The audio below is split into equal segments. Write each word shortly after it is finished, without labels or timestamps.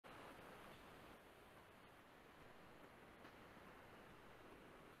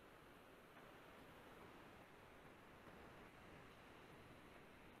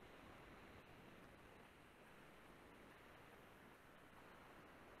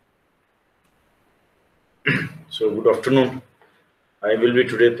So good afternoon. I will be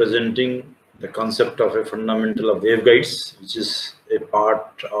today presenting the concept of a fundamental of waveguides, which is a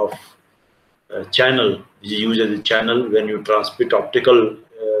part of a channel, which is used as a channel when you transmit optical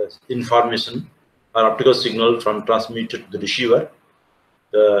information or optical signal from transmitter to the receiver.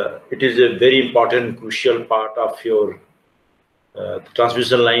 It is a very important, crucial part of your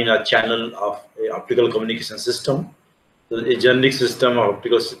transmission line or channel of a optical communication system. So a generic system of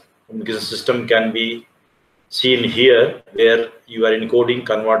optical communication system can be seen here, where you are encoding,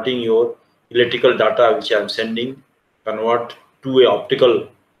 converting your electrical data which I am sending, convert to a optical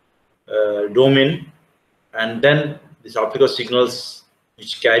domain, and then these optical signals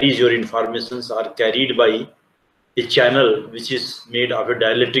which carries your informations are carried by a channel which is made of a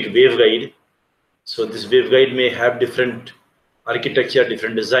dielectric waveguide. So this waveguide may have different architecture,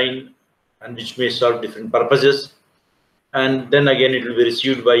 different design, and which may serve different purposes. And then again it will be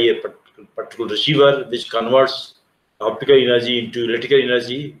received by a particular receiver which converts optical energy into electrical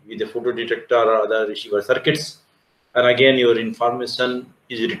energy with a photodetector or other receiver circuits, and again your information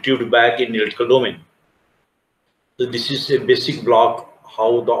is retrieved back in the electrical domain. So this is a basic block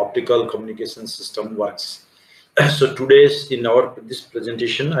how the optical communication system works. So today's in this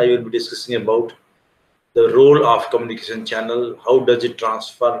presentation I will be discussing about the role of communication channel. How does it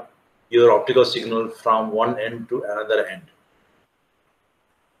transfer your optical signal from one end to another end?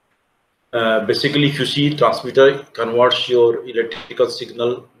 Basically, if you see, transmitter converts your electrical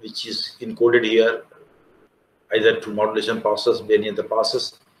signal, which is encoded here, either to modulation process, any other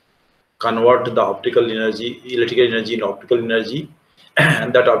process, convert the optical energy, electrical energy into optical energy,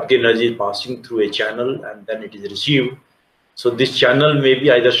 and that optical energy is passing through a channel, and then it is received. So this channel may be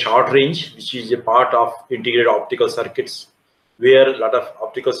either short range, which is a part of integrated optical circuits, where a lot of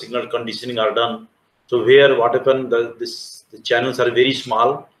optical signal conditioning are done. So where what happens, the channels are very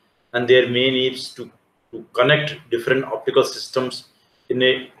small, and there may needs to connect different optical systems in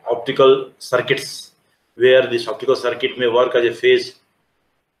a optical circuits, where this optical circuit may work as a phase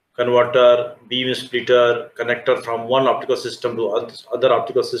converter, beam splitter, connector from one optical system to other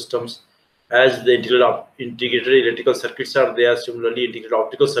optical systems. As the integrated electrical circuits are there, similarly integrated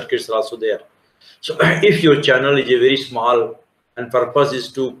optical circuits are also there. So if your channel is a very small and purpose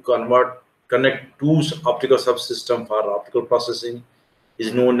is to connect two optical subsystem for optical processing,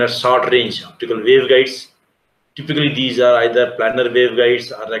 is known as short range optical waveguides. Typically these are either planar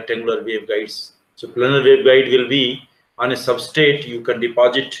waveguides or rectangular waveguides. So planar waveguide will be on a substrate. You can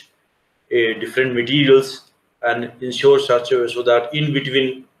deposit different materials and ensure such a way so that in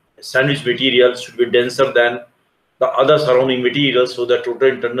between sandwich material should be denser than the other surrounding materials, so that total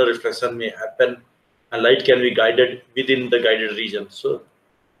internal reflection may happen and light can be guided within the guided region. So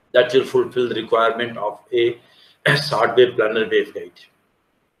that will fulfill the requirement of a short wave planar waveguide.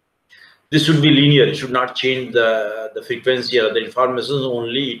 This should be linear. It should not change the frequency or the information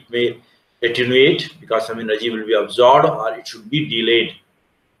only. It may attenuate because some energy will be absorbed, or it should be delayed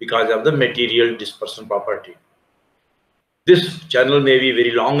because of the material dispersion property. This channel may be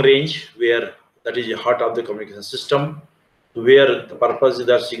very long range, where that is the heart of the communication system, where the purpose is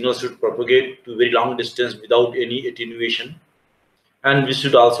that signals should propagate to very long distance without any attenuation, and we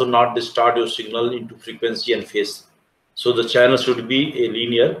should also not distort your signal into frequency and phase. So the channel should be a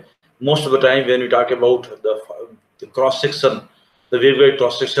linear. Most of the time when we talk about the cross section, the waveguide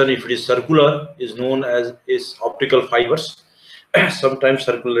cross section, if it is circular, is known as optical fibers. Sometimes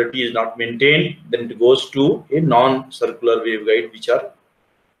circularity is not maintained, then it goes to a non-circular waveguide, which are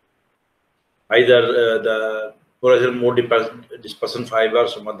either the horizontal mode dispersion fiber or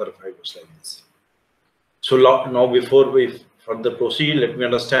some other fibers like this. So now before we further proceed, let me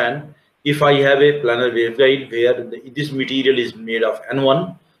understand, if I have a planar waveguide where this material is made of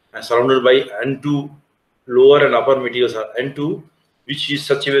N1 and surrounded by N2, lower and upper materials are N2, which is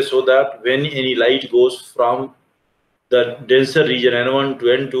such a way so that when any light goes from the denser region N1 to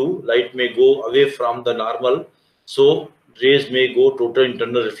N2, light may go away from the normal, so rays may go total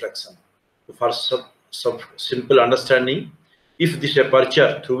internal reflection. For some simple understanding, if this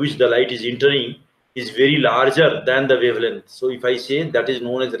aperture through which the light is entering is very larger than the wavelength, so if I say that is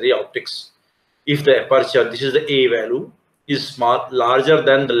known as ray optics. If the aperture, this is the A value, is larger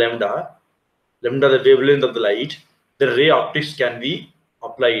than the lambda, the wavelength of the light, the ray optics can be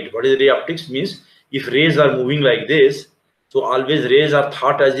applied. What is ray optics? Means if rays are moving like this, so always rays are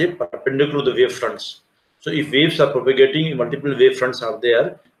thought as a perpendicular to the wave fronts. So if waves are propagating, multiple wave fronts are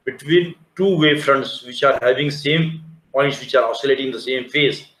there, between two wave fronts which are having same points, which are oscillating the same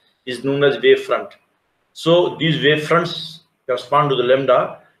phase, is known as wave front. So these wave fronts correspond to the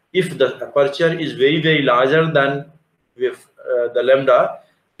lambda. If the aperture is very larger than the lambda,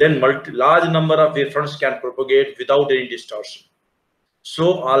 then large number of wavefronts can propagate without any distortion. So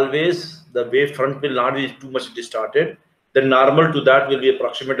always the wavefront will not be too much distorted. The normal to that will be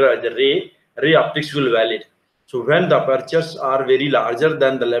approximated as the ray optics will valid. So when the apertures are very larger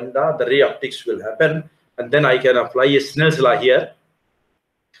than the lambda, the ray optics will happen, and then I can apply a Snell's law here,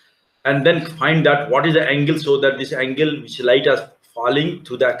 and then find that what is the angle, so that this angle which light is falling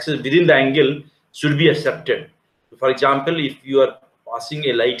through the axis within the angle should be accepted. For example, if you are passing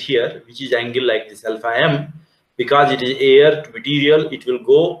a light here, which is angle like this alpha m, because it is air to material, it will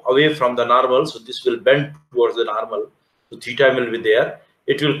go away from the normal, so this will bend towards the normal, so theta m will be there.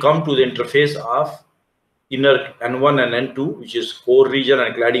 It will come to the interface of inner n1 and n2, which is core region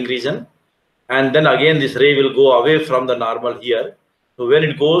and cladding region, and then again this ray will go away from the normal here. So when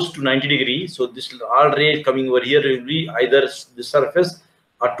it goes to 90 degrees, so this all ray coming over here will be either the surface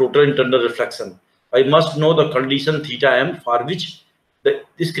or total internal reflection. I must know the condition theta m for which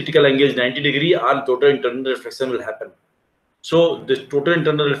this critical angle is 90 degrees or total internal reflection will happen. So this total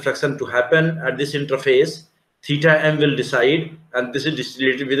internal reflection to happen at this interface, theta m will decide, and this is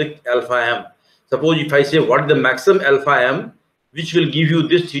distributed with the alpha m. Suppose if I say what is the maximum alpha m, which will give you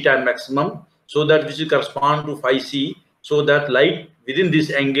this theta m maximum, so that which will correspond to phi c, so that light within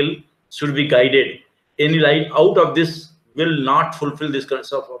this angle should be guided. Any light out of this will not fulfill this concept.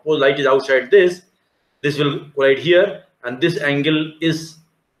 So suppose light is outside this will collide here, and this angle is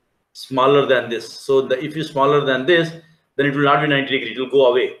smaller than this. So if it's smaller than this, then it will not be 90 degrees, it will go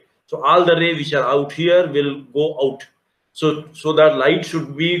away. So all the rays which are out here will go out. So that light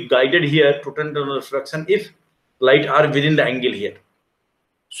should be guided here, total internal reflection, if light are within the angle here.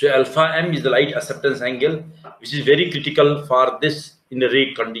 So alpha m is the light acceptance angle, which is very critical for this in the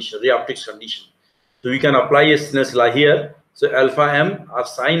ray condition, ray optics condition. So we can apply a Snell's law here. So alpha m or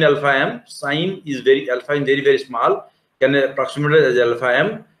sine alpha m, sine is alpha is very small, can approximate as alpha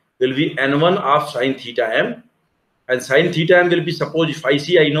m will be n1 of sine theta m, and sine theta m will be, suppose if phi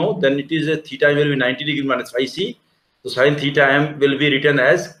c I know, then it is a theta m will be 90 degrees minus phi c. So sine theta m will be written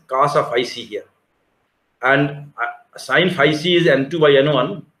as cos of phi c here, and sine phi c is n2 by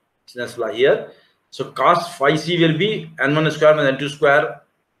n1 here. So cos phi c will be n1 square minus n2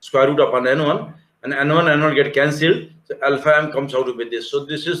 square root upon n1, and n1 get cancelled. So alpha m comes out with this. So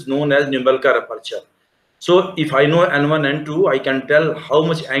this is known as numerical aperture. So if I know n1 n2, I can tell how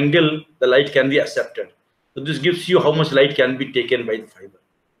much angle the light can be accepted. So this gives you how much light can be taken by the fiber.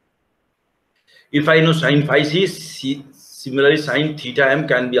 If I know sine phi c, similarly sine theta m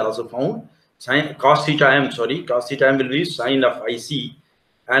can be also found. Cos theta m will be sine of phi c,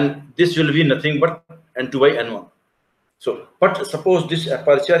 and this will be nothing but n2 by n1. So, but suppose this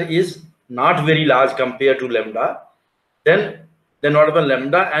aperture is not very large compared to lambda, then what about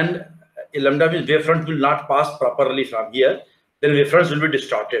lambda? And lambda means wavefront will not pass properly from here, then wavefronts will be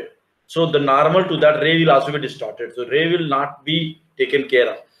distorted. So the normal to that ray will also be distorted. So ray will not be taken care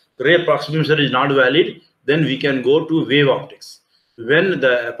of. The ray approximation is not valid, then we can go to wave optics. When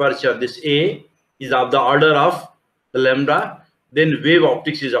the aperture, this A, is of the order of the lambda, then wave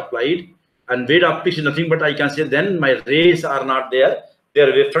optics is applied. And wave optics is nothing but I can say then my rays are not there,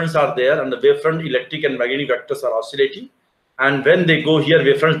 their wavefronts are there, and the wavefront electric and magnetic vectors are oscillating. And when they go here,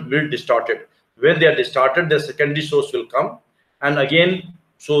 wavefronts will be distorted. When they are distorted, the secondary source will come. And again,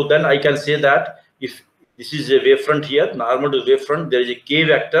 so then I can say that if this is a wavefront here, normal to wavefront, there is a k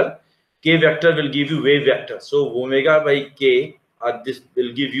vector. K vector will give you wave vector. So omega by k, this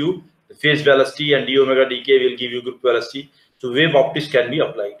will give you the phase velocity, and d omega dk will give you group velocity. So wave optics can be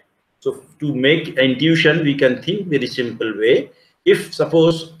applied. So to make intuition, we can think very simple way. If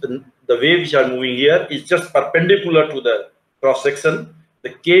suppose the waves which are moving here is just perpendicular to the cross section, the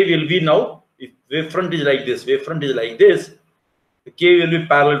k will be now, if wavefront is like this, the k will be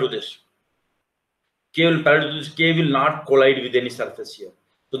parallel to this. K will not collide with any surface here.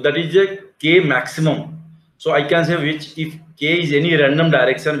 So that is a k maximum. So I can say which, if k is any random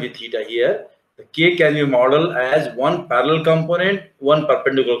direction with theta here, the k can be modeled as one parallel component, one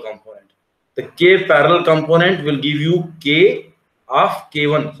perpendicular component. The k parallel component will give you k of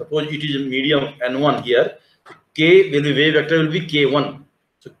k1. Suppose it is a medium n1 here. K will be wave vector will be k1.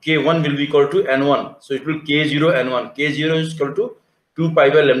 So k1 will be equal to n1. So it will k0 n1. K0 is equal to 2 pi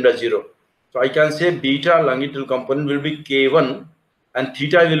by lambda 0. So I can say beta longitudinal component will be k1 and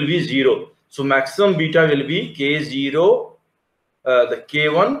theta will be 0. So maximum beta will be k0, the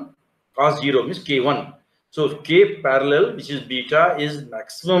k1 cos 0 means k1. So k parallel, which is beta, is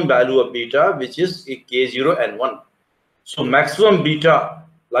maximum value of beta, which is a k0 and 1. So maximum beta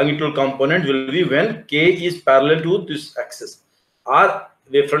longitudinal component will be when k is parallel to this axis or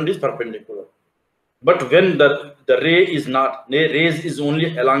wavefront is perpendicular. But when the ray is not, rays is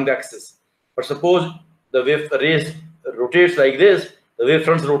only along the axis. But suppose the rays rotates like this, the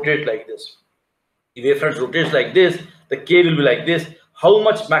wavefronts rotate like this. The wavefront rotates like this, the K will be like this. How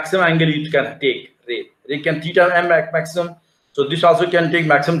much maximum angle it can take? Ray can theta m maximum. So this also can take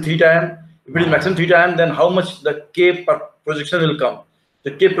maximum theta m. If it is maximum theta m, then how much the K per projection will come?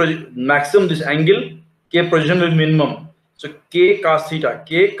 The K maximum this angle, K projection will minimum. So K cos theta,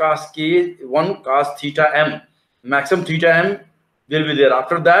 K cos K1 cos theta m, maximum theta m will be there.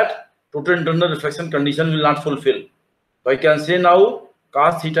 After that, total internal reflection condition will not fulfill. So I can say now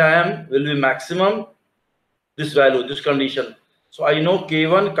cos theta m will be maximum this value, this condition. So I know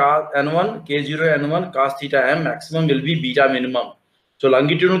K1 cos N1, K0 N1 cos theta m maximum will be beta minimum. So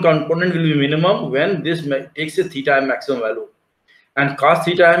longitudinal component will be minimum when this takes a theta m maximum value. And cos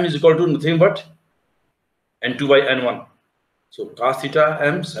theta m is equal to nothing but N2 by N1. So cos theta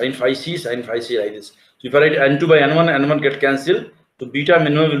m sin phi c like this. So if I write N2 by N1 get cancelled. So beta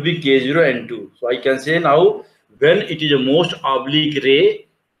minimum will be K0 N2. So I can say now when it is a most oblique ray,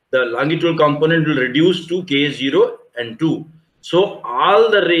 the longitudinal component will reduce to K0 N2. So all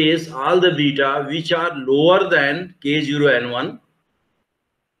the rays, all the beta which are lower than K0 N1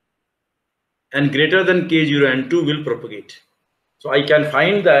 and greater than K0 N2 will propagate. So I can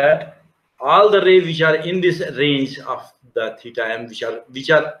find that all the rays which are in this range of the theta m, which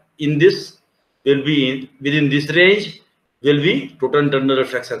are in this, will be within this range, will be total internal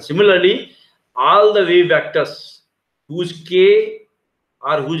reflection. Similarly, all the wave vectors whose K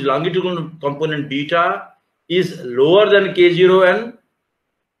or whose longitudinal component beta is lower than K0n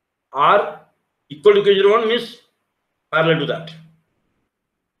or equal to K0n means parallel to that.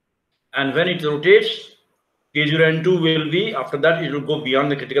 And when it rotates, K0n2 will be, after that it will go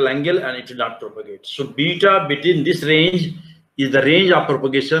beyond the critical angle and it will not propagate. So beta between this range is the range of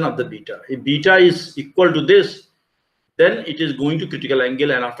propagation of the beta. If beta is equal to this, then it is going to critical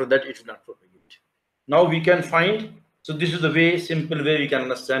angle and after that it will not propagate. Now we can find, so this is the way, simple way we can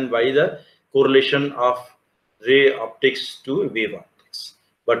understand why the correlation of ray optics to wave optics.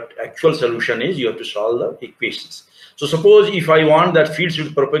 But actual solution is you have to solve the equations. So suppose if I want that field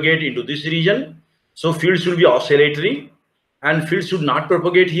should propagate into this region, so field should be oscillatory and field should not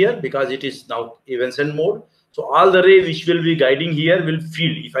propagate here because it is now Evanston mode. So all the ray which will be guiding here will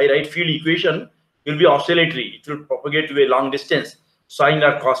field. If I write field equation, will be oscillatory. It will propagate to a long distance, sine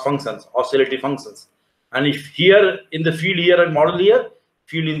or cos functions, oscillatory functions. And if here in the field here and model here,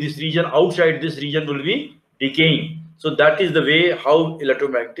 field in this region, outside this region will be decaying. So that is the way how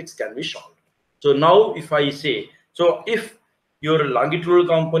electromagnetics can be solved. So now if I say, so if your longitudinal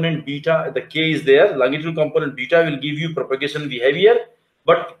component beta, the K is there, longitudinal component beta will give you propagation behavior,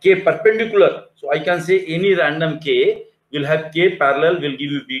 but K perpendicular. So I can say any random K will have K parallel will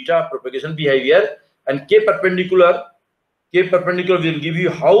give you beta propagation behavior, and K perpendicular will give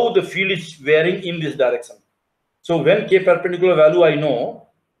you how the field is varying in this direction. So when K perpendicular value I know,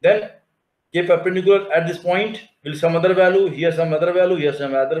 then K perpendicular at this point will some other value, here some other value, here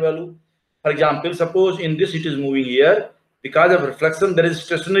some other value. For example, suppose in this it is moving here, because of reflection there is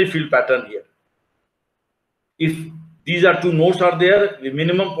stationary field pattern here. If these are two nodes are there, the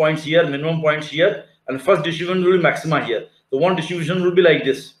minimum points here, and first distribution will be maxima here. So one distribution will be like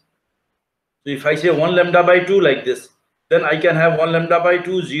this. So if I say 1 lambda by 2 like this, then I can have 1 lambda by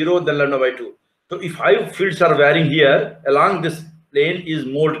 2, 0, then lambda by 2. So if 5 fields are varying here, along this plane is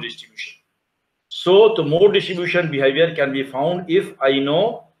mode distribution. So the mode distribution behavior can be found if I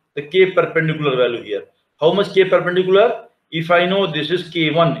know the K perpendicular value here. How much K perpendicular? If I know this is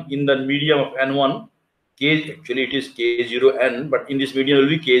K1 in the medium of N1, K actually it is K0N, but in this medium will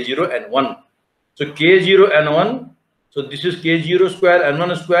be K0N1. So K0N1, so this is K0 square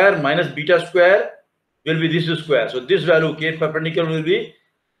N1 square minus beta square will be this square. So this value K perpendicular will be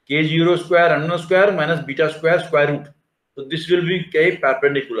K0 square N1 square minus beta square root. So this will be K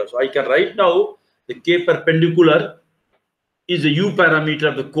perpendicular. So I can write now the K perpendicular is the U parameter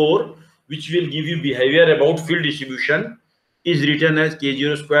of the core, which will give you behavior about field distribution, is written as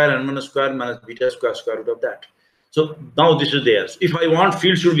K0 square N1 square minus beta square root of that. So now this is there. So if I want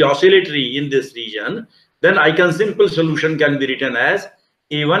field should be oscillatory in this region, then I can simple solution can be written as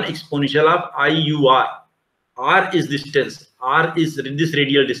A1 exponential of IUR. R is distance, R is this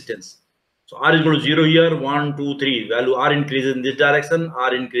radial distance. So R is equal to 0 here, 1, 2, 3. Value R increases in this direction,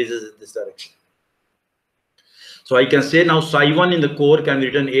 R increases in this direction. So I can say now psi1 in the core can be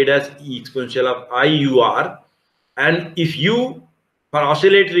written A dash E exponential of IUR. And if U for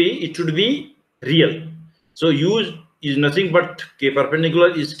oscillatory, it should be real. So U is nothing but K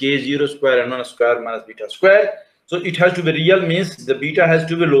perpendicular is K0 square N1 square minus beta square. So it has to be real, means the beta has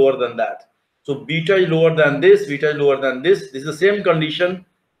to be lower than that. So beta is lower than this, beta is lower than this. This is the same condition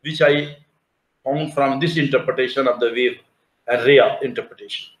which I found from this interpretation of the wave array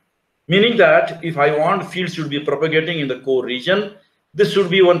interpretation. Meaning that if I want field should be propagating in the core region, this should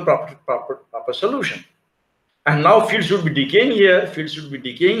be one proper solution. And now field should be decaying here, field should be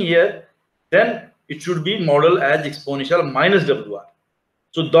decaying here, then it should be modeled as exponential minus WR.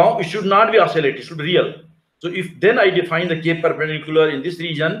 So now it should not be oscillating, it should be real. So if then I define the K perpendicular in this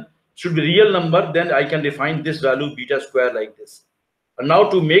region, should be real number, then I can define this value beta square like this. And now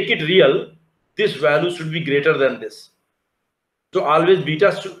to make it real, this value should be greater than this. So always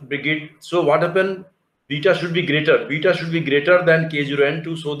beta should be greater. So what happened? Beta should be greater. Beta should be greater than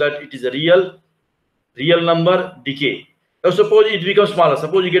K0N2 so that it is a real number decay. Now suppose it becomes smaller.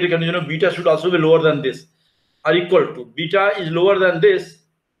 Suppose you get a condition of beta should also be lower than this or equal to. Beta is lower than this.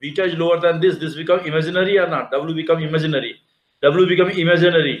 Beta is lower than this. This become imaginary or not? W become imaginary. W become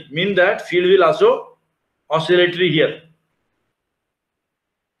imaginary. Mean that field will also oscillatory here.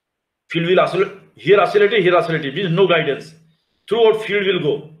 Field will oscillate here, oscillatory, here oscillatory. Means no guidance. Throughout field will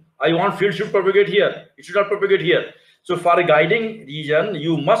go. I want field should propagate here. It should not propagate here. So for a guiding region,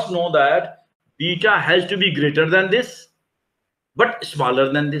 you must know that beta has to be greater than this, but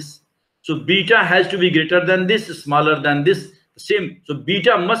smaller than this. So beta has to be greater than this, smaller than this. Same. So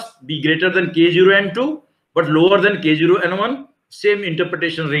beta must be greater than K0N2, but lower than K0N1. Same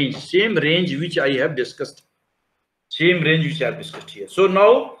interpretation range, same range which I have discussed. Same range which I have discussed here. So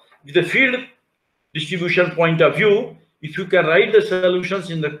now, with the field distribution point of view, if you can write the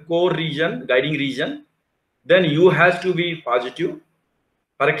solutions in the core region, guiding region, then U has to be positive.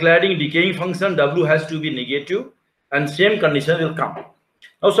 For a cladding decaying function, W has to be negative, and same condition will come.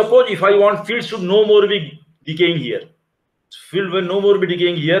 Now suppose if I want field should no more be decaying here. Field will no more be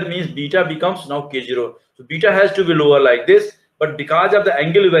decaying here means beta becomes now K0. So beta has to be lower like this, but because of the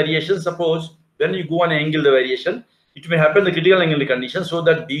angle variation, suppose when you go on angle the variation, it may happen the critical angle condition so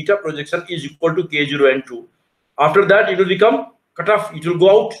that beta projection is equal to K0N2. After that, it will become cut off. It will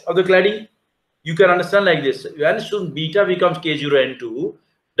go out of the cladding. You can understand like this. When soon beta becomes K0N2,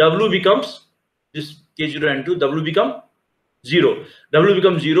 W becomes this K0N2. W become 0. W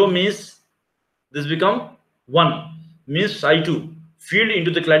becomes 0 means this become 1. Means psi2. Field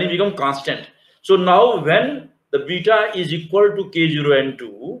into the cladding become constant. So now when the beta is equal to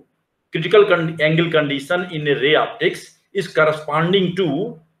K0N2, critical angle condition in a ray optics is corresponding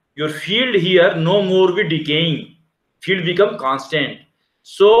to your field here no more be decaying, field become constant.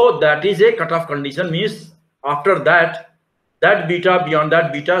 So that is a cutoff condition, means after that beta, beyond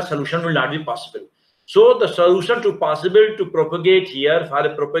that beta, solution will not be possible. So the solution to possible to propagate here for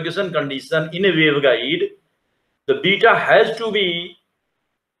a propagation condition in a waveguide, the beta has to be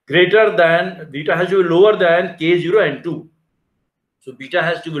greater than, beta has to be lower than K0N2. So beta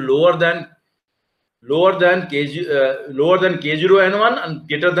has to be lower than K0N1 and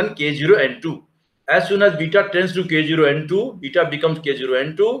greater than K0N2. As soon as beta tends to K0N2, beta becomes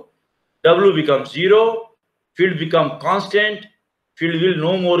K0N2, W becomes 0, field become constant, field will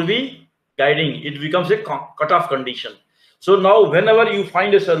no more be guiding. It becomes a cutoff condition. So now whenever you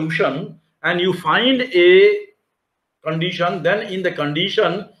find a solution and you find a condition, then in the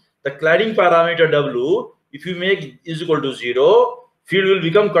condition, the cladding parameter W, if you make is equal to 0, field will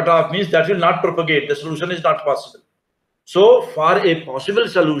become cut off, means that will not propagate. The solution is not possible. So for a possible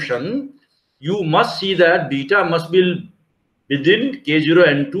solution, you must see that beta must be within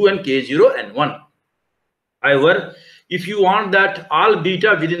K0N2 and K0N1. However, if you want that all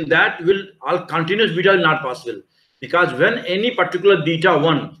beta within that will, all continuous beta will not possible, because when any particular beta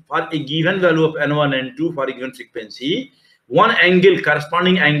 1 for a given value of N1, N2 for a given frequency, one angle,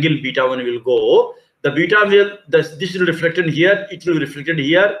 corresponding angle beta 1 will go. The beta will, this will be reflected here, it will be reflected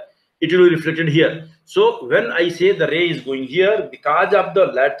here, it will be reflected here. So when I say the ray is going here, because of the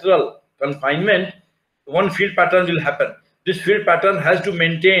lateral confinement, one field pattern will happen. This field pattern has to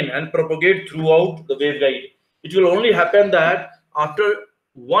maintain and propagate throughout the waveguide. It will only happen that after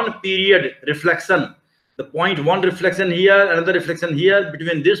one period reflection, the point one reflection here, another reflection here,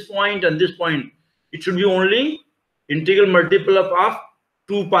 between this point and this point, it should be only integral multiple of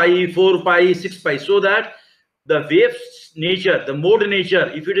 2 pi, 4 pi, 6 pi, so that the wave's nature, the mode nature,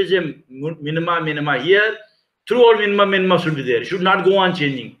 if it is a minima here, throughout minima should be there. It should not go on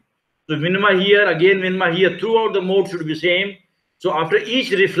changing. So minima here, again minima here, throughout the mode should be same. So after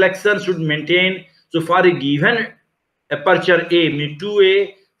each reflection should maintain. So for a given aperture A, mean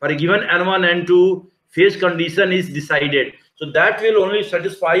 2A, for a given N1, N2, phase condition is decided. So that will only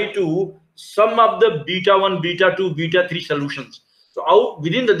satisfy to some of the beta 1, beta 2, beta 3 solutions. So out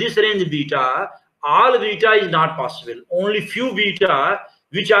within this range beta, all beta is not possible. Only few beta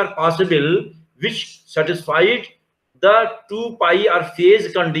which are possible, which satisfied the 2 pi or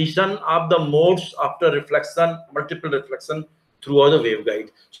phase condition of the modes after reflection, multiple reflection throughout the waveguide,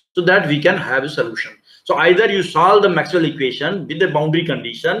 so that we can have a solution. So either you solve the Maxwell equation with the boundary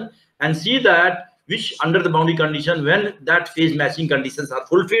condition and see that which under the boundary condition, when that phase matching conditions are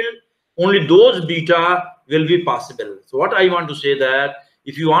fulfilled, only those beta will be possible. So what I want to say that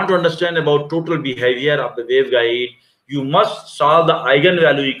if you want to understand about total behavior of the waveguide, you must solve the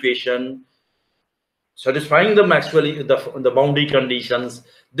eigenvalue equation satisfying the Maxwell, the boundary conditions.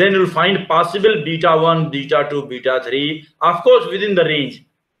 Then you'll find possible beta 1, beta 2, beta 3, of course within the range.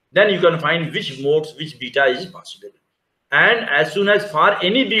 Then you can find which modes, which beta is possible. And as soon as for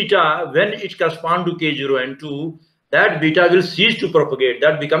any beta, when it corresponds to K0 and 2, that beta will cease to propagate.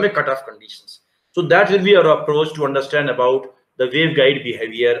 That become a cutoff conditions. So that will be our approach to understand about the waveguide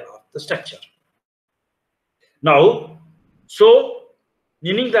behavior of the structure. Now, so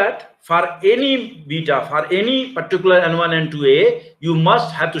meaning that for any beta, for any particular N1 and 2A, you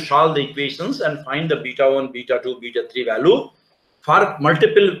must have to solve the equations and find the beta 1, beta 2, beta 3 value for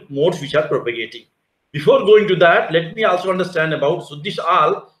multiple modes which are propagating. Before going to that, let me also understand about, so this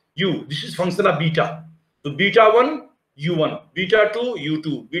all U, this is function of beta. So beta 1, U1, beta 2,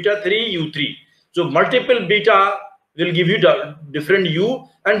 U2, beta 3, U3. So multiple beta will give you different U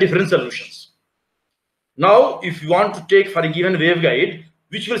and different solutions. Now, if you want to take for a given waveguide,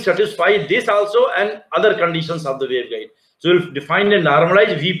 which will satisfy this also and other conditions of the waveguide. So we'll define a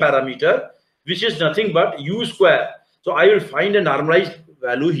normalized V parameter, which is nothing but U square. So I will find a normalized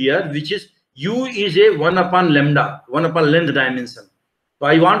value here, which is U is a 1 upon lambda, 1 upon length dimension. So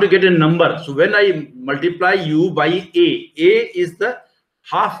I want to get a number. So when I multiply U by A is the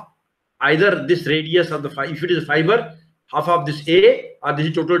half, either this radius of the fiber, if it is a fiber, half of this A, or this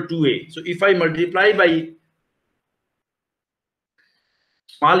is total 2A. So if I multiply by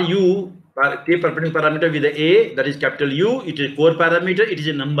small u, K perpendicular parameter with the A, that is capital U, it is core parameter, it is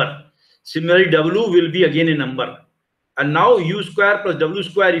a number. Similarly, W will be again a number. And now U square plus W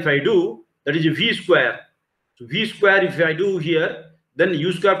square, if I do, that is a V square. So V square, if I do here, then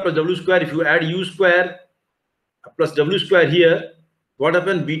U square plus W square, if you add U square plus W square here, what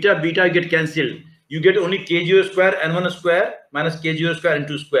happens? Beta get cancelled. You get only K0 square N1 square minus K0 square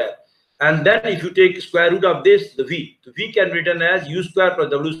N2 square. And then if you take square root of this, the V can be written as U square plus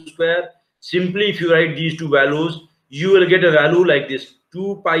W square. Simply, if you write these two values, you will get a value like this: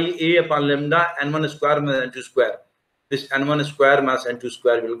 2 pi A upon lambda N1 square minus N2 square. This N1 square minus N2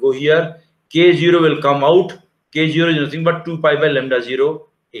 square will go here. K0 will come out. K0 is nothing but 2 pi by lambda 0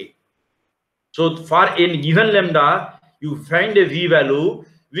 A. So for a given lambda, you find a V value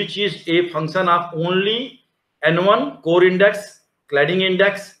which is a function of only N1 core index, cladding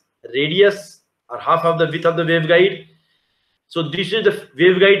index, radius, or half of the width of the waveguide. So this is the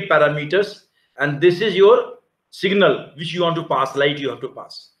waveguide parameters, and this is your signal which you want to pass, light you have to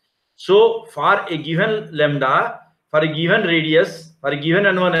pass. So for a given lambda, for a given radius, for a given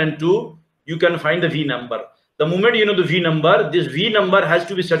N1 N2, you can find the V number. The moment you know the V number, this V number has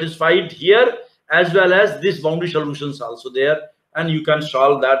to be satisfied here, as well as this boundary solutions also there, and you can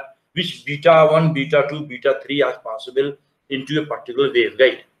solve that which beta 1, beta 2, beta 3 are possible into a particular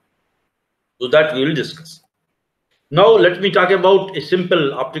waveguide. So that we will discuss. Now let me talk about a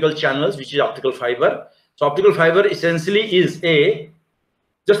simple optical channels, which is optical fiber. So optical fiber essentially is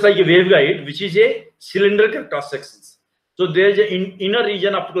just like a waveguide, which is a cylindrical cross sections. So there is an inner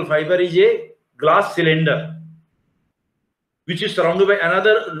region optical fiber is a glass cylinder, which is surrounded by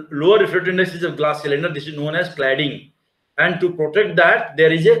another lower refractive index of glass cylinder. This is known as cladding. And to protect that,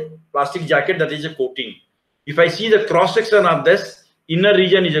 there is a plastic jacket, that is a coating. If I see the cross section of this, inner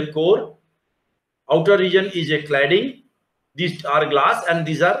region is a core, outer region is a cladding. These are glass and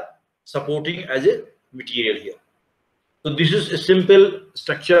these are supporting as a material here. So this is a simple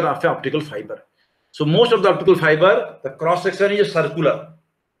structure of the optical fiber. So most of the optical fiber, the cross section is circular.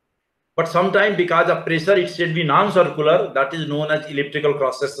 But sometimes because of pressure, it should be non-circular. That is known as elliptical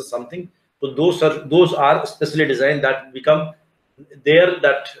cross section or something. So those are specially designed that become there,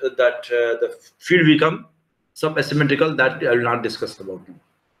 that the field become sub-asymmetrical. That I will not discuss about.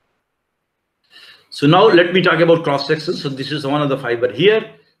 So now let me talk about cross section. So this is one of the fiber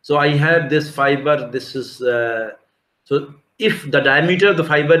here. So I have this fiber. This is so if the diameter of the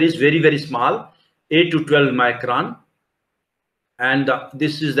fiber is very, very small, 8 to 12 micron, and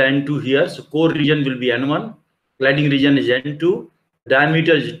this is the N2 here. So core region will be N1, cladding region is N2,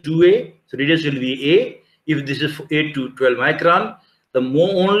 diameter is 2A, so radius will be A. If this is 8 to 12 micron, the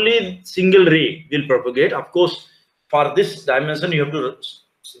only single ray will propagate. Of course, for this dimension, you have to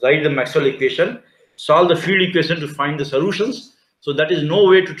write the Maxwell equation, solve the field equation to find the solutions. So that is no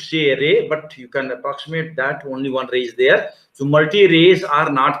way to say a ray, but you can approximate that only one ray is there. So multi-rays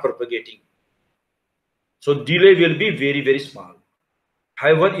are not propagating. So delay will be very, very small.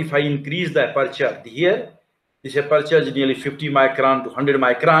 However, if I increase the aperture here, this aperture is nearly 50 micron to 100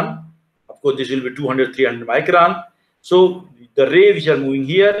 micron. Of course, this will be 200, 300 micron. So the ray which are moving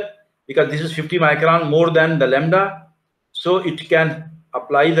here, because this is 50 micron more than the lambda, so it can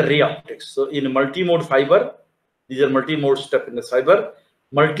apply the ray optics. So in multi-mode fiber, these are multi-mode step in the fiber,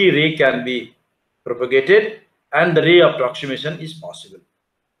 multi-ray can be propagated and the ray approximation is possible.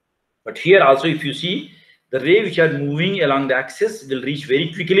 But here also, if you see, the ray which are moving along the axis will reach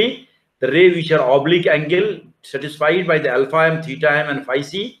very quickly. The ray which are oblique angle satisfied by the alpha m, theta m and phi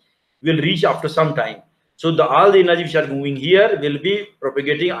c will reach after some time. So all the energy which are moving here will be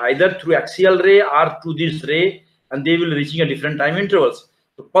propagating either through axial ray or through this ray, and they will reaching at different time intervals.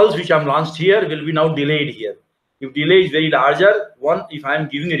 The pulse which I am launched here will be now delayed here. If delay is very larger, if I am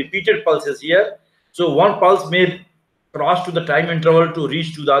giving repeated pulses here, so one pulse may cross to the time interval to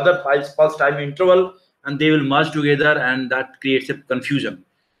reach to the other pulse time interval, and they will merge together, and that creates a confusion.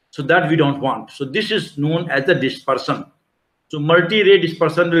 So that we don't want. So this is known as the dispersion. So multi-ray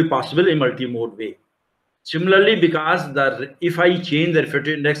dispersion will be possible in multi-mode way. Similarly, because if I change the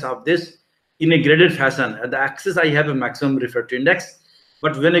refractive index of this in a graded fashion, at the axis I have a maximum refractive index,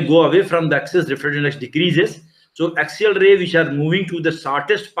 but when I go away from the axis, refractive index decreases. So axial ray which are moving to the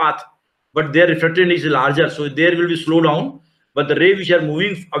shortest path, but their refractive index is larger, so there will be slow down. But the ray which are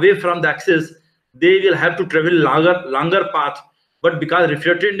moving away from the axis, they will have to travel longer path. But because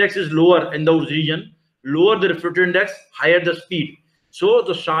refractive index is lower in those region, lower the refractive index, higher the speed. So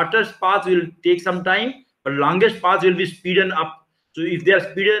the shortest path will take some time, but longest path will be speeded up. So if they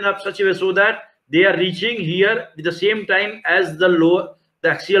are speeded up such a way so that they are reaching here with the same time as the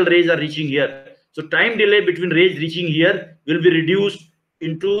axial rays are reaching here. So time delay between rays reaching here will be reduced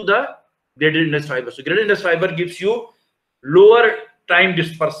into the graded index fiber. So graded index fiber gives you lower time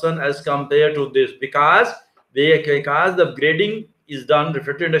dispersion as compared to this, because the grading is done,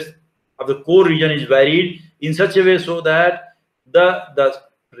 refractive index of the core region is varied in such a way so that the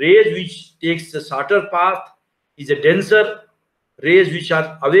rays which takes the shorter path is a denser, rays which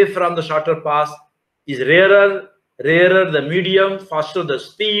are away from the shorter path is rarer the medium, faster the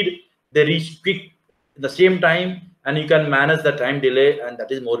speed, they reach quick at the same time, and you can manage the time delay, and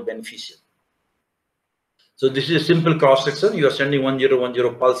that is more beneficial. So this is a simple cross section. You are sending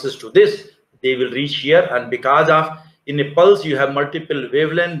 1010 pulses to this, they will reach here, and because of in a pulse you have multiple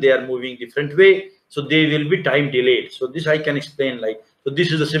wavelength, they are moving different way, so they will be time delayed. So this I can explain like, so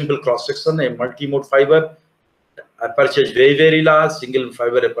this is a simple cross section, a multi-mode fiber. Aperture is very, very large, single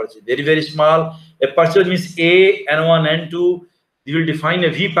fiber aperture very, very small. Aperture means A, N1, N2. You will define a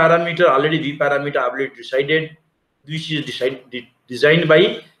V parameter, already V parameter already decided, which is designed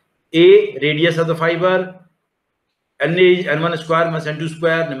by A, radius of the fiber, N is N1 square minus N2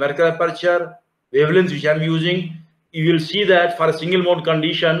 square, numerical aperture, wavelength which I am using. You will see that for a single mode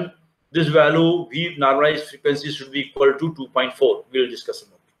condition, this value V normalized frequency should be equal to 2.4. We will discuss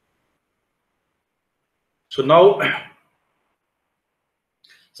about it. So now,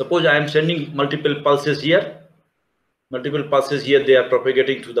 suppose I am sending multiple pulses here. Multiple pulses here, they are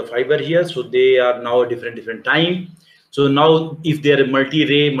propagating through the fiber here. So they are now a different time. So now if they are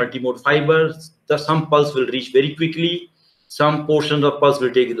multi-ray, multi-mode fibers, some pulse will reach very quickly. Some portions of pulse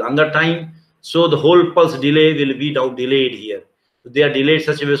will take longer time. So the whole pulse delay will be now delayed here. So they are delayed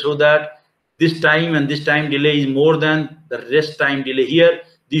such a way so that this time and this time delay is more than the rest time delay here.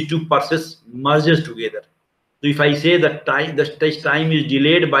 These two pulses merges together. So if I say that the test time is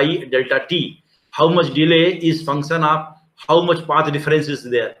delayed by delta t, how much delay is function of how much path difference is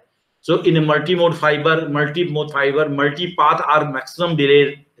there. So in a multi-path fiber, multi-path are maximum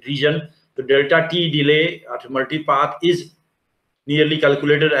delay region. So delta t delay at multi-path is nearly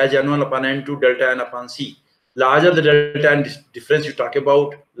calculated as N1 upon N2 delta N upon C. Larger the delta N difference you talk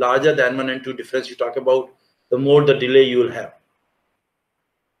about, larger the N1 N2 difference you talk about, the more the delay you will have.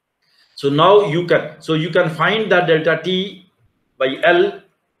 So now you can find that delta t by L.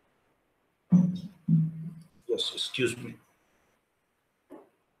 Yes, excuse me.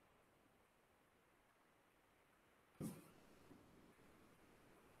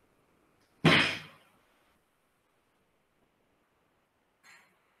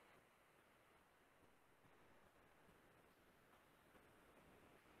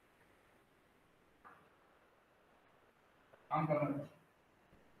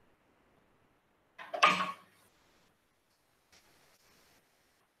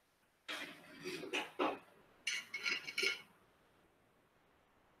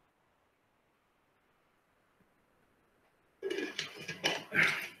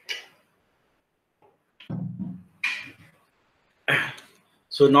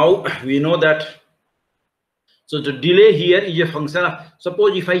 So now we know that. So the delay here is a function of,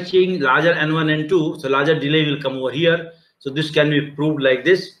 suppose if I change larger N1, N2, so larger delay will come over here. So this can be proved like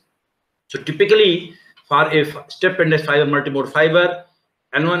this. So typically for a step index fiber, multimode fiber,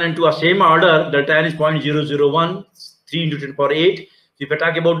 N1 N2 are same order, delta N is 0.001, 3 into 10 to the power 8. So if I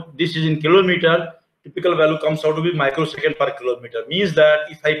talk about this is in kilometer, typical value comes out to be microsecond per kilometer. Means that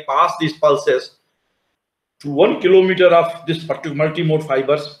if I pass these pulses to 1 kilometer of this particular multimode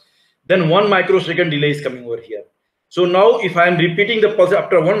fibers, then 1 microsecond delay is coming over here. So now if I am repeating the pulse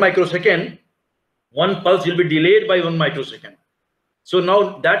after 1 microsecond, one pulse will be delayed by 1 microsecond. So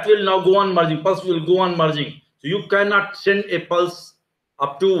now that will now go on merging, pulse will go on merging. So you cannot send a pulse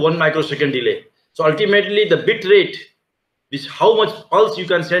up to 1 microsecond delay. So ultimately the bit rate, is how much pulse you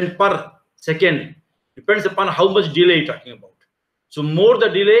can send per second, depends upon how much delay you're talking about. So more the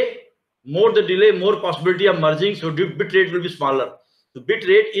delay, more possibility of merging. So bit rate will be smaller. So bit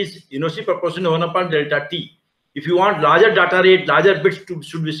rate is inversely proportional to 1 upon delta t. If you want larger data rate, larger bits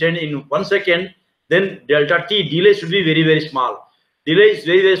should be sent in 1 second, then delta t delay should be very, very small. Delay is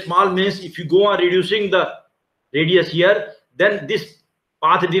very, very small means if you go on reducing the radius here, then this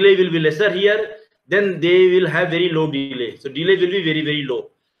path delay will be lesser here, then they will have very low delay. So delay will be very, very low.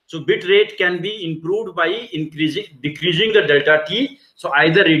 So bit rate can be improved by decreasing the delta t. So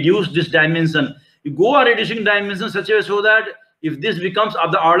either reduce this dimension. You go on reducing dimension such a way so that if this becomes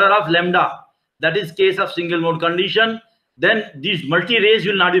of the order of lambda, that is case of single mode condition, then these multi-rays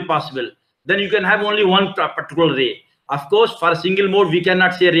will not be possible. Then you can have only one particular ray. Of course, for single mode, we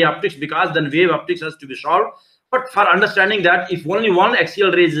cannot say ray optics because then wave optics has to be solved. But for understanding that if only one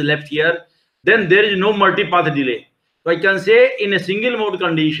axial ray is left here, then there is no multi-path delay. So I can say in a single mode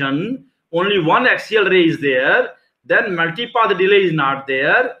condition, only one axial ray is there, then multi-path delay is not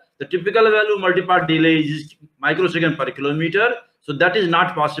there. The typical value multi-path delay is microsecond per kilometer. So that is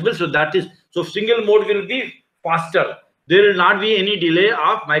not possible. So single mode will be faster. There will not be any delay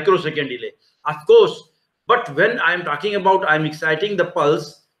of microsecond delay. Of course, but when I am talking about, I am exciting the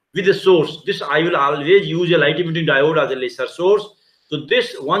pulse with a source. This I will always use a light emitting diode as a laser source. So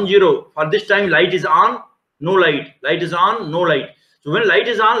this 1 0 for this time light is on, no light. Light is on, no light. So when light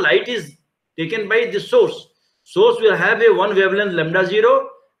is on, light is taken by the source. Source will have a one wavelength lambda 0,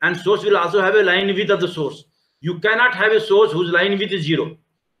 and source will also have a line width of the source. You cannot have a source whose line width is 0.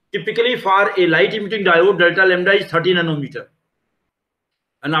 Typically for a light emitting diode, delta lambda is 30 nanometer.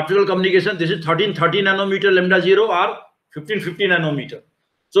 And optical communication, this is 30 nanometer lambda 0 or 50 nanometer.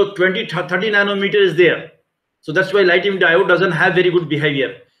 So 30 nanometer is there. So that's why light emitting diode doesn't have very good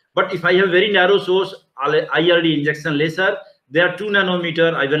behavior. But if I have very narrow source, IRD injection laser, they are 2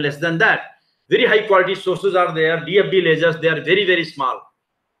 nanometer, even less than that. Very high quality sources are there, DFD lasers, they are very, very small.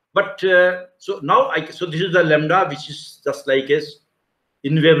 But so now, so this is the lambda, which is just like as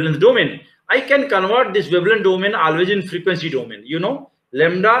in wavelength domain. I can convert this wavelength domain always in frequency domain. You know,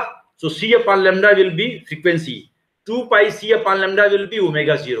 lambda, so C upon lambda will be frequency. 2 pi C upon lambda will be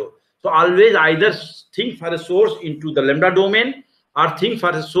omega 0. So always either think for a source into the lambda domain or think for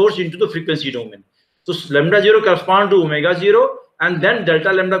a source into the frequency domain. So lambda 0 correspond to omega 0 and then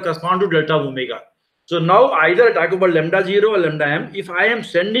delta lambda correspond to delta omega. So now either I talk about lambda 0 or lambda m. If I am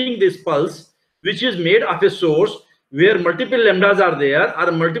sending this pulse, which is made of a source where multiple lambdas are there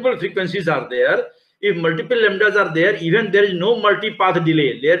or multiple frequencies are there, if multiple lambdas are there, even there is no multi-path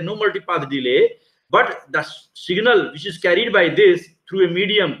delay, there is no multi-path delay, but the signal which is carried by this through a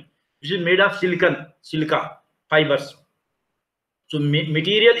medium which is made of silica fibers. So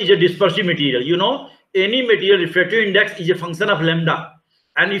material is a dispersive material. You know, any material refractive index is a function of lambda.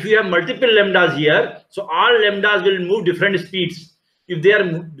 And if you have multiple lambdas here, so all lambdas will move different speeds. If they are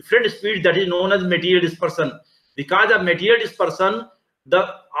different speeds, that is known as material dispersion. Because of material dispersion,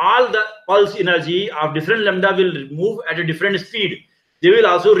 all the pulse energy of different lambda will move at a different speed. They will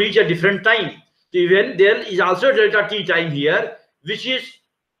also reach a different time. So even there is also delta t time here, which is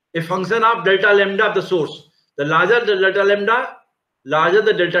a function of delta lambda of the source. The larger the delta lambda, larger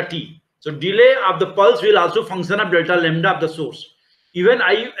the delta t. So delay of the pulse will also function of delta lambda of the source. Even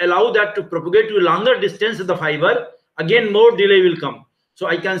I allow that to propagate to a longer distance of the fiber, again more delay will come. So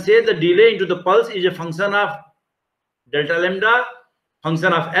I can say the delay into the pulse is a function of delta lambda,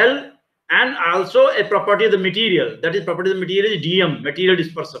 function of L, and also a property of the material. That is property of the material is dm, material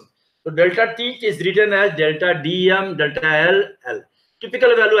dispersion. So delta t is written as delta dm, delta L, L.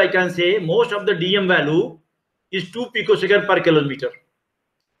 Typical value I can say most of the dm value is 2 picosecond per kilometer.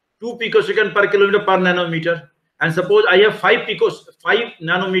 2 picosecond per kilometer per nanometer. And suppose I have 5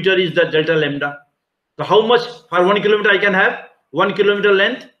 nanometer is the delta lambda. So how much for 1 kilometer I can have? 1 kilometer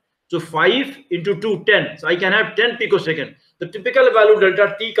length. So 5 into 2, 10. So I can have 10 picosecond. The typical value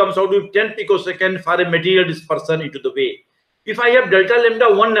delta T comes out to 10 picosecond for a material dispersion into the wave. If I have delta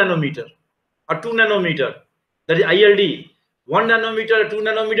lambda 1 nanometer or 2 nanometer, that is ILD, 1 nanometer or 2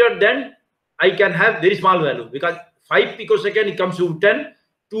 nanometer, then I can have very small value, because 5 picosecond it comes to 10.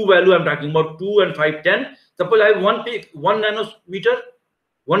 2 value I'm talking about, 2 and 5, 10. Suppose I have 1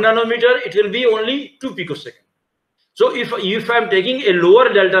 nanometer, it will be only 2 picosecond. So if I'm taking a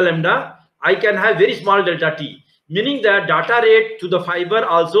lower delta lambda, I can have very small delta T, meaning that data rate to the fiber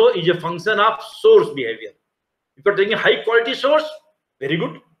also is a function of source behavior. If you're taking a high quality source, very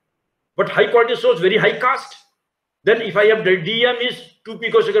good, but high quality source, very high cost. Then if I have the DM is 2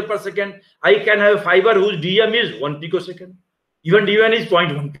 picosecond per second, I can have a fiber whose DM is 1 picosecond. Even D1 is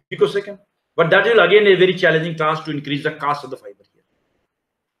 0.1 picosecond. But that will again a very challenging task to increase the cost of the fiber here.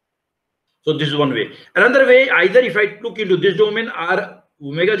 So this is one way. Another way, either if I look into this domain or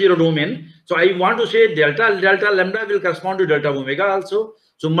omega 0 domain, so I want to say delta lambda will correspond to delta omega also.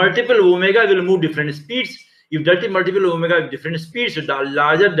 So multiple omega will move different speeds. If delta multiple omega have different speeds, the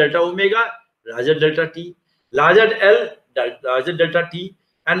larger delta omega, larger delta T, larger L, larger delta T,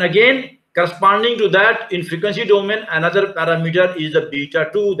 and again corresponding to that in frequency domain, another parameter is the beta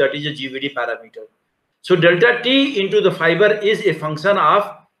 2, that is a GVD parameter. So delta T into the fiber is a function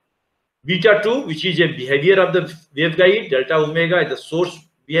of beta 2, which is a behavior of the waveguide. Delta omega is the source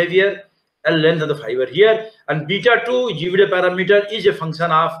behavior, L length of the fiber here, and beta 2 GVD parameter is a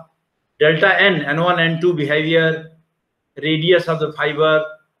function of delta N, N1, N2 behavior, radius of the fiber,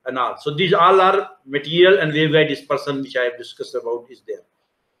 and all. So these all are material and waveguide dispersion, which I have discussed about is there.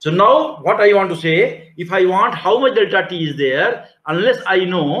 So now what I want to say, if I want how much delta T is there, unless I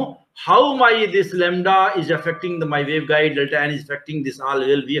know how this lambda is affecting my waveguide, delta N is affecting this, all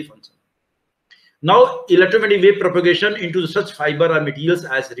will be a function. Now electromagnetic wave propagation into such fiber or materials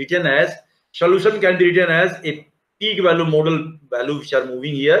as written as, solution can be written as a peak value model value which are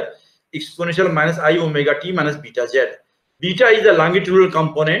moving here, exponential minus I omega T minus beta Z. Beta is the longitudinal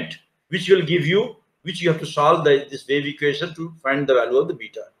component which will give you, which you have to solve this wave equation to find the value of the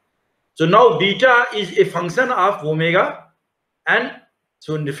beta. So now beta is a function of omega, and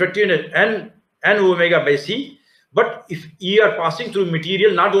so in effective n omega by C. But if you are passing through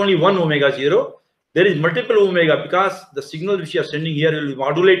material, not only one omega 0, there is multiple omega, because the signal which you are sending here will be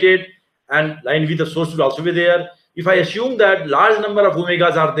modulated and line with the source will also be there. If I assume that large number of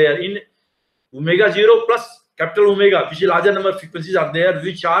omegas are there in omega 0 plus capital omega, which is larger number of frequencies are there,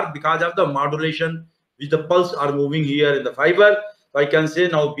 which are because of the modulation which the pulse are moving here in the fiber. So I can say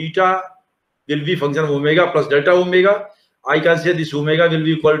now beta will be function of omega plus delta omega. I can say this omega will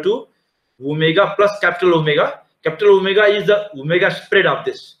be equal to omega plus capital omega. Capital omega is the omega spread of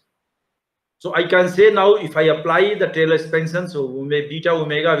this. So I can say now if I apply the Taylor expansion, so beta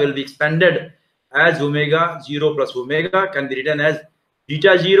omega will be expanded as omega 0 plus omega, can be written as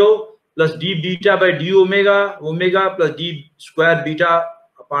beta 0 plus d beta by d omega, omega plus d square beta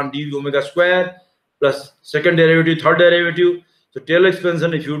upon d omega square, plus second derivative, third derivative. So Taylor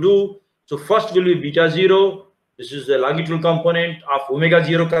expansion if you do, so first will be beta 0, this is the longitudinal component of omega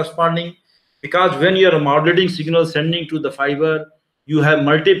 0 corresponding, because when you are modulating signal sending to the fiber, you have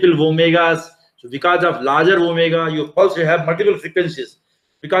multiple omegas. So because of larger omega, your pulse will have multiple frequencies.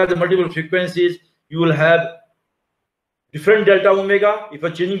 Because of multiple frequencies, you will have different delta omega. If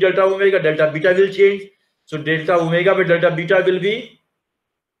you're changing delta omega, delta beta will change. So delta omega by delta beta will be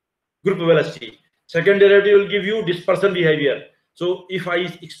group velocity. Second derivative will give you dispersion behavior. So if I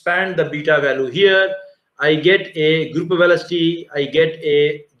expand the beta value here, I get a group velocity, I get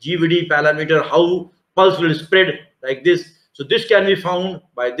a GVD parameter, how pulse will spread like this. So this can be found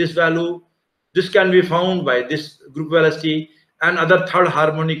by this value, this can be found by this group velocity, and other third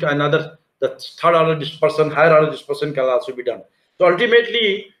harmonic, the third order dispersion, higher order dispersion can also be done. So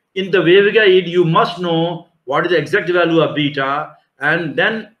ultimately in the waveguide, you must know what is the exact value of beta, and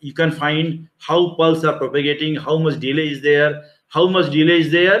then you can find how pulse are propagating, how much delay is there, how much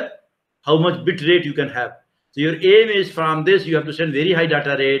bit rate you can have. So your aim is from this, you have to send very high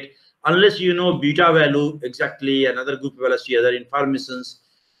data rate. Unless you know beta value exactly, another group velocity, other informations,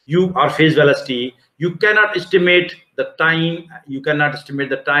 you are phase velocity, you cannot estimate the time,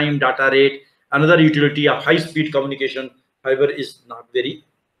 data rate. Another utility of high speed communication fiber is not very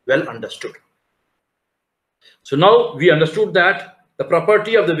well understood. So now we understood that the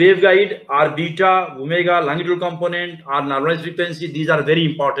property of the waveguide are beta, omega, longitudinal component, or normalized frequency. These are very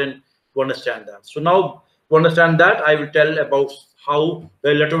important to understand that. So now to understand that, I will tell about how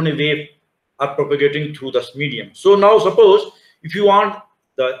the electromagnetic wave are propagating through this medium. So now suppose if you want,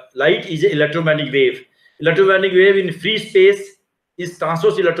 the light is an electromagnetic wave. Electromagnetic wave in free space is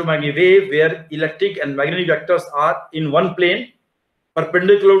transverse electromagnetic wave where electric and magnetic vectors are in one plane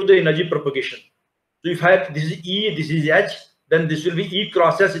perpendicular to the energy propagation. So if I have this is E, this is H, then this will be E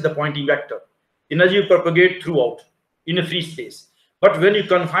cross S is the pointing vector. Energy will propagate throughout in a free space. But when you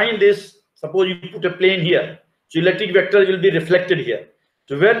confine this, suppose you put a plane here, so electric vector will be reflected here.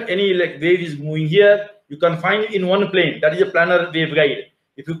 So when any wave is moving here, you confine it in one plane. That is a planar waveguide.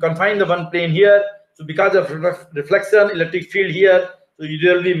 If you confine the one plane here, so because of reflection, electric field here, so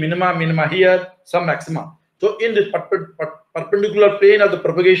there will be minima here, some maxima. So in this perpendicular plane of the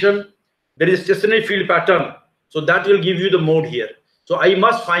propagation, there is stationary field pattern. So that will give you the mode here. So I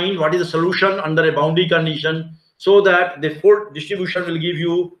must find what is the solution under a boundary condition so that the fold distribution will give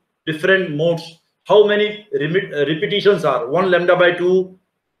you different modes. How many repetitions are 1 lambda by 2,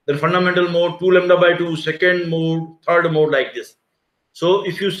 then fundamental mode, 2 lambda by 2, second mode, third mode, like this. So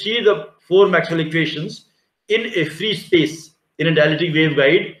if you see the 4 Maxwell equations in a free space in a dielectric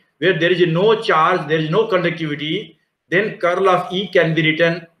waveguide where there is no charge, there is no conductivity, then curl of E can be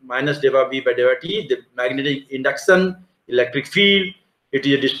written minus delta V by delta T, the magnetic induction, electric field, it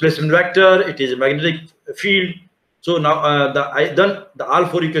is a displacement vector, it is a magnetic field. So now then the all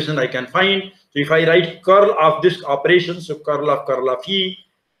 4 equations I can find. So if I write curl of this operation, so curl of E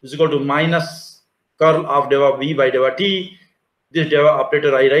is equal to minus curl of delta V by delta T. This delta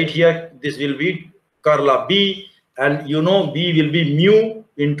operator I write here, this will be curl of B, and you know B will be mu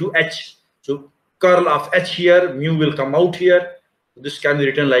into H. So curl of H here, mu will come out here. This can be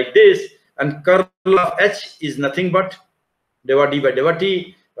written like this, and curl of H is nothing but delta D by delta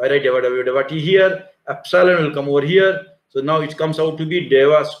T. I write delta T here, epsilon will come over here. So now it comes out to be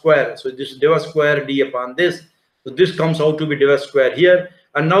delta square. So this delta square D upon this. So this comes out to be delta square here.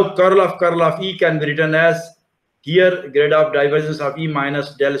 And now curl of E can be written as here grade of divergence of E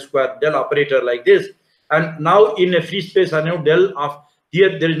minus del square, del operator like this. And now in a free space, I know del of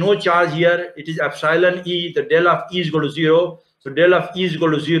here, there is no charge here. It is epsilon E. The del of E is equal to 0. So del of E is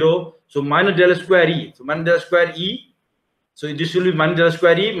equal to 0. So minus del square E. So minus del square E. So this will be minus del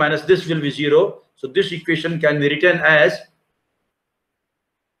square E minus this will be 0. So this equation can be written as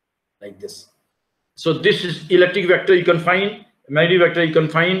like this. So this is electric vector you can find, magnetic vector you can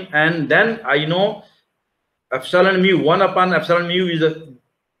find, and then I know epsilon mu, 1 upon epsilon mu is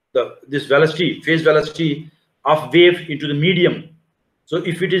this velocity, phase velocity of wave into the medium. So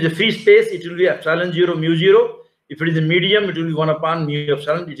if it is a free space, it will be epsilon 0 mu 0. If it is a medium, it will be 1 upon mu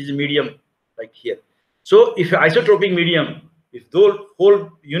epsilon. It is a medium like here. So if isotropic medium, if the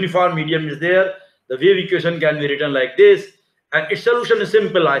whole uniform medium is there, the wave equation can be written like this, and its solution is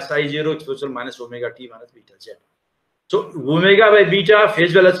simple: psi 0 exponential minus omega t minus beta z. So omega by beta,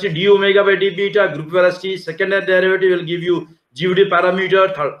 phase velocity, d omega by d beta, group velocity, second derivative will give you GVD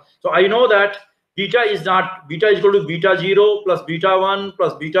parameter. Third. So I know that beta is equal to beta 0 plus beta 1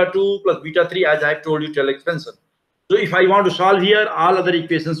 plus beta 2 plus beta 3, as I have told you till expansion. So if I want to solve here, all other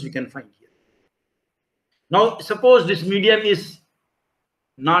equations you can find here. Now suppose this medium is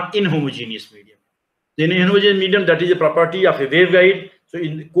not inhomogeneous medium. The inhomogeneous medium, that is a property of a waveguide. So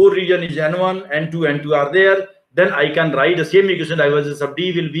in the core region is N1, N2, N2 are there. Then I can write the same equation. Divergence of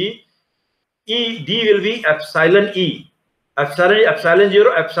D will be D will be epsilon E, epsilon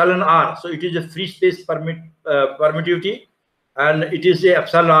 0, epsilon R. So it is a free space permittivity, and it is a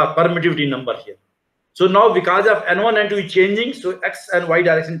epsilon R permittivity number here. So now because of N1, N2 is changing, so X and Y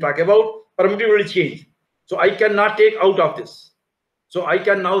direction talk about permittivity will change. So I cannot take out of this. So I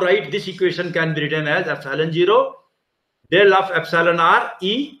can now write this equation can be written as epsilon 0 del of epsilon R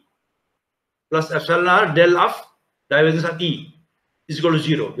E plus epsilon R del of divergence of E is equal to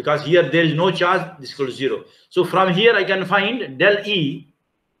 0, because here there is no charge, this is equal to 0. So from here I can find del E,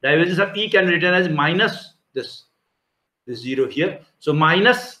 divergence of E can be written as minus this 0 here. So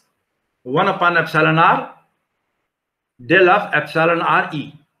minus 1 upon epsilon R del of epsilon R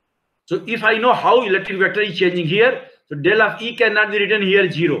E. So if I know how electric vector is changing here, so del of E cannot be written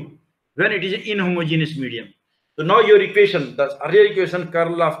here 0 when it is an inhomogeneous medium. So now your equation, the earlier equation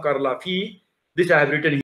curl of E, this I have written here.